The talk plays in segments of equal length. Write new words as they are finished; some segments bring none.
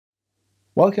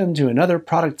Welcome to another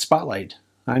product spotlight.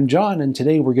 I'm John, and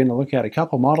today we're going to look at a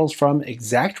couple models from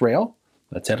ExactRail.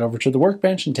 Let's head over to the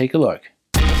workbench and take a look.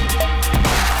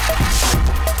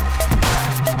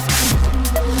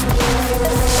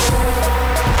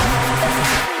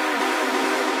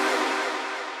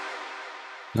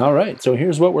 All right, so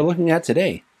here's what we're looking at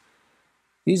today.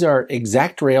 These are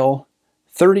ExactRail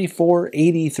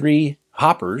 3483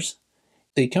 hoppers.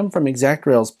 They come from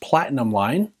ExactRail's Platinum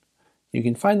line. You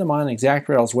can find them on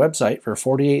ExactRail's website for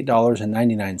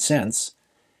 $48.99.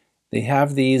 They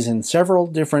have these in several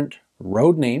different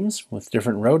road names with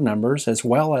different road numbers, as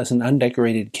well as an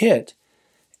undecorated kit.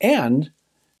 And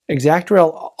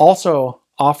ExactRail also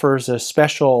offers a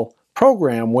special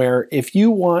program where if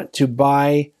you want to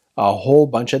buy a whole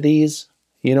bunch of these,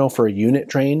 for a unit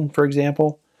train, for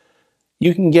example,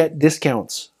 you can get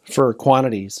discounts for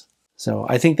quantities. So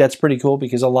I think that's pretty cool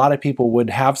because a lot of people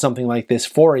would have something like this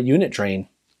for a unit train.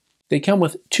 They come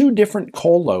with two different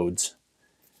coal loads.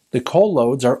 The coal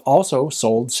loads are also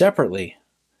sold separately.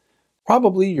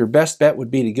 Probably your best bet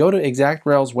would be to go to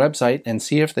ExactRail's website and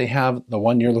see if they have the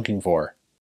one you're looking for.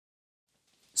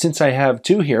 Since I have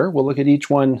two here, we'll look at each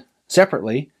one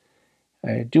separately.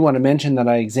 I do want to mention that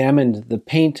I examined the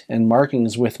paint and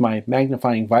markings with my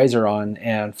magnifying visor on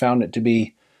and found it to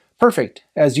be perfect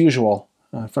as usual.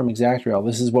 From ExactRail.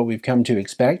 This is what we've come to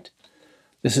expect.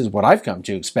 This is what I've come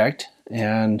to expect,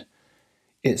 and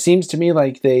it seems to me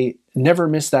like they never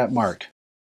miss that mark.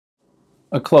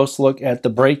 A close look at the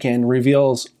brake end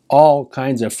reveals all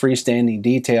kinds of freestanding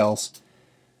details,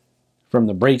 from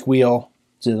the brake wheel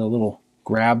to the little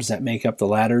grabs that make up the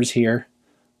ladders here,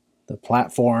 the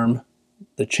platform,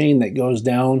 the chain that goes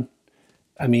down.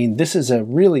 I mean, this is a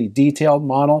really detailed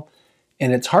model.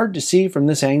 And it's hard to see from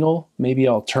this angle. Maybe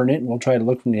I'll turn it and we'll try to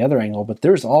look from the other angle, but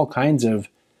there's all kinds of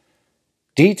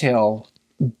detail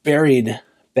buried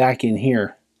back in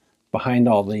here behind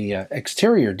all the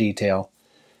exterior detail.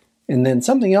 And then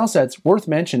something else that's worth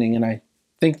mentioning, and I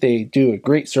think they do a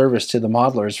great service to the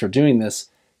modelers for doing this.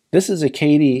 This is a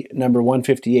Katie number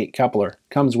 158 coupler,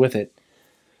 comes with it.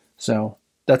 So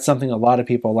that's something a lot of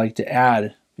people like to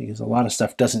add because a lot of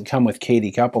stuff doesn't come with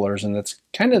Katie couplers, and that's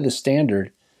kind of the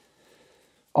standard.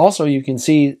 Also, you can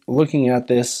see, looking at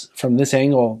this from this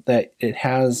angle, that it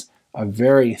has a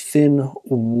very thin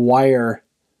wire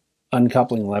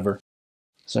uncoupling lever.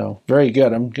 So, very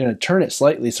good. I'm going to turn it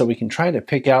slightly so we can try to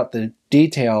pick out the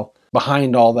detail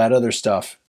behind all that other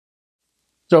stuff.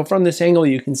 So, from this angle,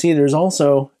 you can see there's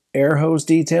also air hose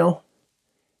detail.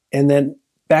 And then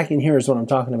back in here is what I'm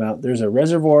talking about. There's a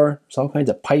reservoir, there's all kinds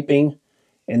of piping,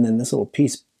 and then this little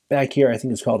piece back here, I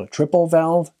think is called a triple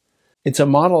valve. It's a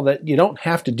model that you don't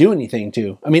have to do anything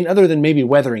to. I mean, other than maybe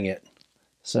weathering it.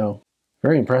 So,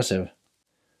 very impressive.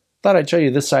 Thought I'd show you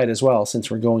this side as well,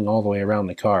 since we're going all the way around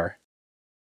the car.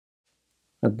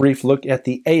 A brief look at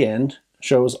the A end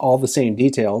shows all the same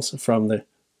details, from the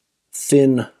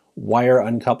thin wire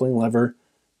uncoupling lever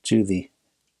to the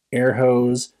air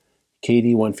hose,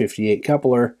 KD 158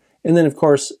 coupler, and then of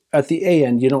course at the A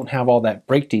end you don't have all that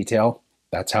brake detail.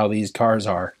 That's how these cars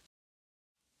are.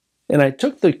 And I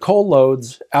took the coal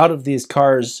loads out of these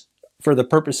cars for the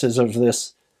purposes of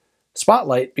this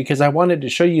spotlight because I wanted to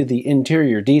show you the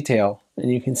interior detail.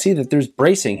 And you can see that there's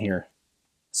bracing here.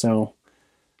 So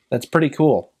that's pretty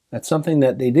cool. That's something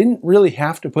that they didn't really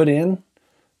have to put in.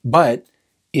 But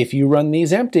if you run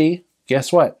these empty,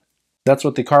 guess what? That's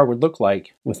what the car would look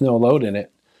like with no load in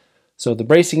it. So the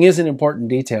bracing is an important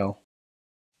detail.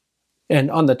 And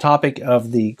on the topic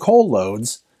of the coal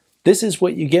loads, this is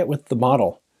what you get with the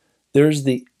model. There's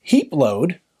the heap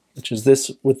load, which is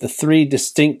this with the 3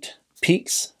 distinct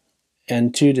peaks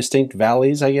and 2 distinct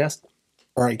valleys, I guess.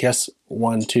 Or I guess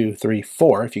 1, 2, 3,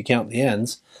 4 if you count the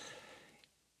ends.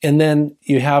 And then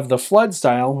you have the flood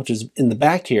style, which is in the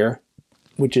back here,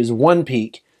 which is 1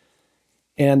 peak.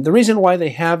 And the reason why they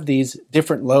have these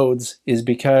different loads is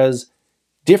because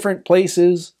different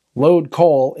places load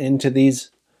coal into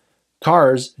these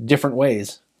cars different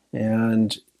ways.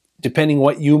 And depending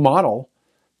what you model,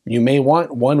 you may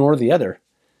want one or the other.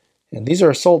 And these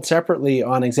are sold separately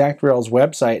on ExactRail's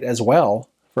website as well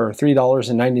for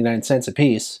 $3.99 a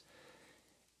piece.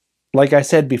 Like I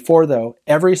said before though,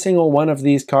 every single one of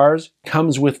these cars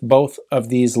comes with both of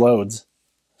these loads.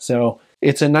 So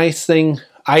it's a nice thing,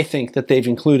 I think, that they've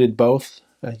included both.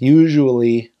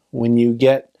 Usually when you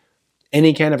get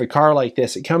any kind of a car like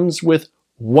this, it comes with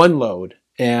one load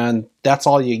and that's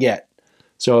all you get.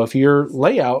 So if your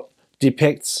layout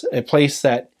depicts a place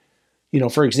that,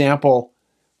 for example,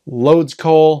 loads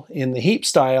coal in the heap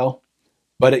style,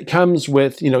 but it comes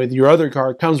with, your other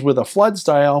car comes with a flood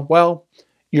style, well,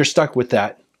 you're stuck with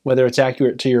that. whether it's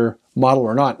accurate to your model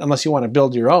or not, unless you want to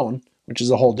build your own, which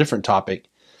is a whole different topic.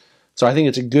 So I think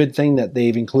it's a good thing that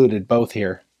they've included both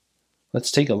here.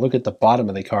 Let's take a look at the bottom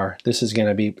of the car. This is going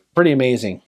to be pretty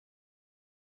amazing.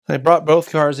 I brought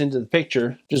both cars into the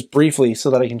picture just briefly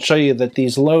so that I can show you that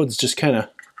these loads just kind of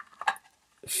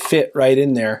fit right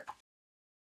in there.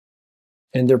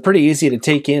 And they're pretty easy to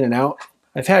take in and out.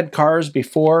 I've had cars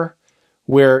before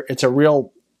where it's a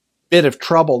real bit of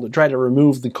trouble to try to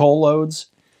remove the coal loads.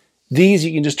 These,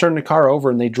 you can just turn the car over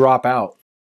and they drop out.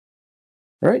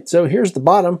 All right, so here's the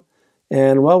bottom.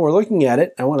 And while we're looking at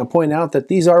it, I want to point out that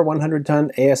these are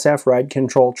 100-ton ASF ride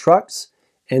control trucks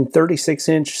and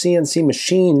 36-inch CNC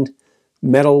machined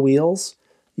metal wheels.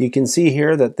 You can see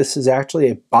here that this is actually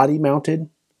a body-mounted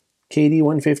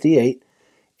KD158.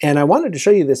 And I wanted to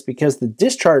show you this because the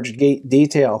discharge gate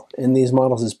detail in these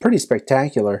models is pretty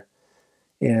spectacular.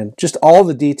 And just all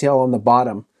the detail on the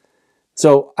bottom.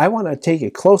 So I want to take a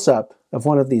close-up of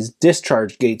one of these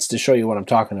discharge gates to show you what I'm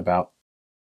talking about.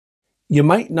 You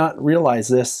might not realize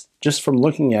this just from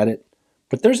looking at it,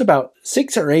 but there's about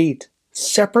 6 or 8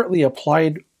 separately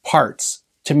applied parts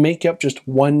to make up just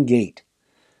one gate.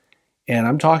 And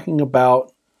I'm talking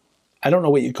about, I don't know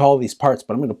what you call these parts,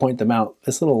 but I'm going to point them out.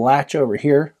 This little latch over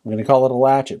here, I'm going to call it a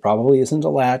latch. It probably isn't a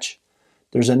latch.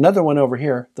 There's another one over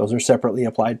here. Those are separately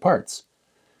applied parts.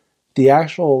 The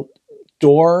actual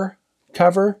door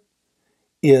cover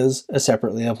is a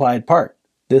separately applied part.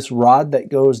 This rod that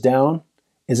goes down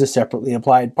is a separately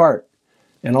applied part.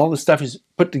 And all this stuff is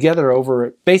put together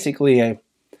over basically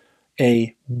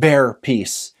a bare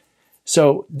piece.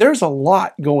 So there's a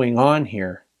lot going on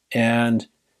here. And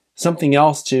something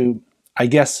else to, I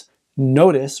guess,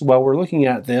 notice while we're looking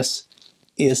at this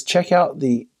is check out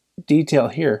the detail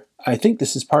here. I think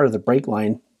this is part of the brake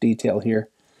line detail here.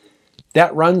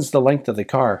 That runs the length of the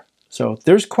car. So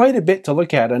there's quite a bit to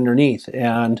look at underneath.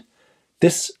 And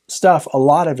this stuff, a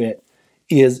lot of it,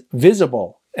 is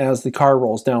visible as the car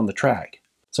rolls down the track.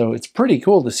 So it's pretty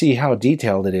cool to see how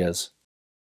detailed it is.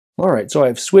 All right, so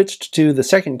I've switched to the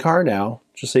second car now,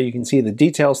 just so you can see the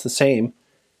detail's the same.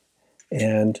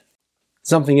 And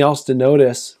something else to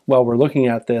notice while we're looking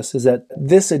at this is that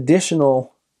this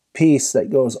additional piece that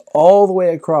goes all the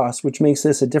way across, which makes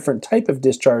this a different type of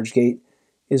discharge gate,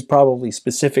 is probably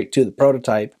specific to the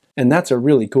prototype. And that's a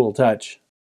really cool touch.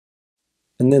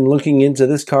 And then looking into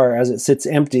this car as it sits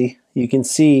empty, you can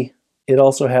see it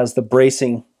also has the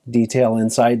bracing detail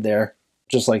inside there,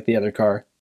 just like the other car.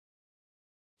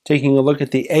 Taking a look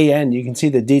at the AN, you can see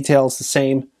the detail's the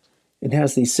same. It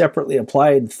has these separately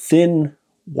applied thin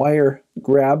wire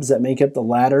grabs that make up the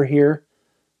ladder here.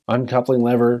 Uncoupling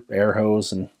lever, air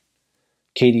hose, and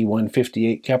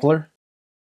KD158 coupler.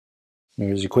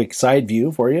 Here's a quick side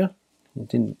view for you. I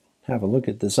didn't have a look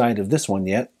at the side of this one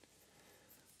yet.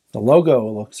 The logo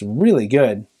looks really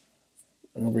good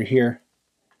over here.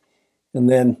 And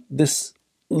then this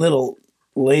little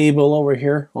label over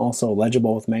here, also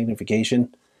legible with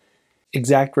magnification.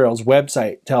 ExactRail's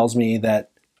website tells me that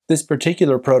this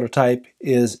particular prototype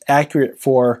is accurate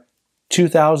for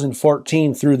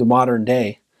 2014 through the modern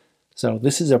day. So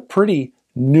this is a pretty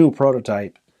new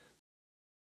prototype.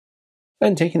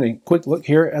 And taking a quick look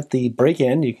here at the brake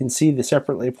end, you can see the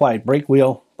separately applied brake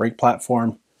wheel, brake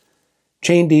platform,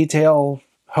 chain detail,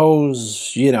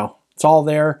 hose, it's all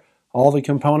there. All the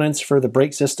components for the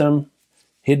brake system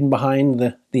hidden behind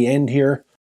the end here.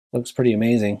 Looks pretty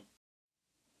amazing.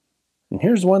 And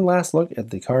here's one last look at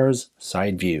the car's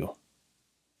side view.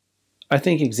 I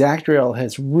think ExactRail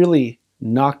has really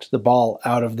knocked the ball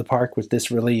out of the park with this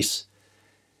release.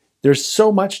 There's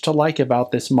so much to like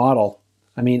about this model.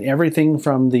 I mean, everything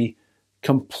from the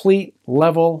complete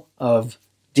level of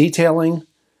detailing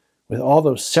with all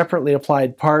those separately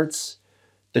applied parts,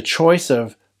 the choice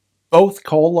of both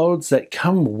coal loads that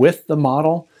come with the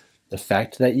model, the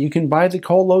fact that you can buy the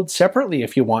coal load separately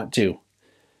if you want to.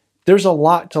 There's a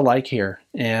lot to like here,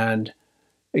 and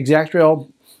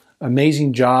ExactRail,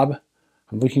 amazing job.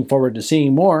 I'm looking forward to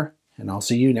seeing more, and I'll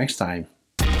see you next time.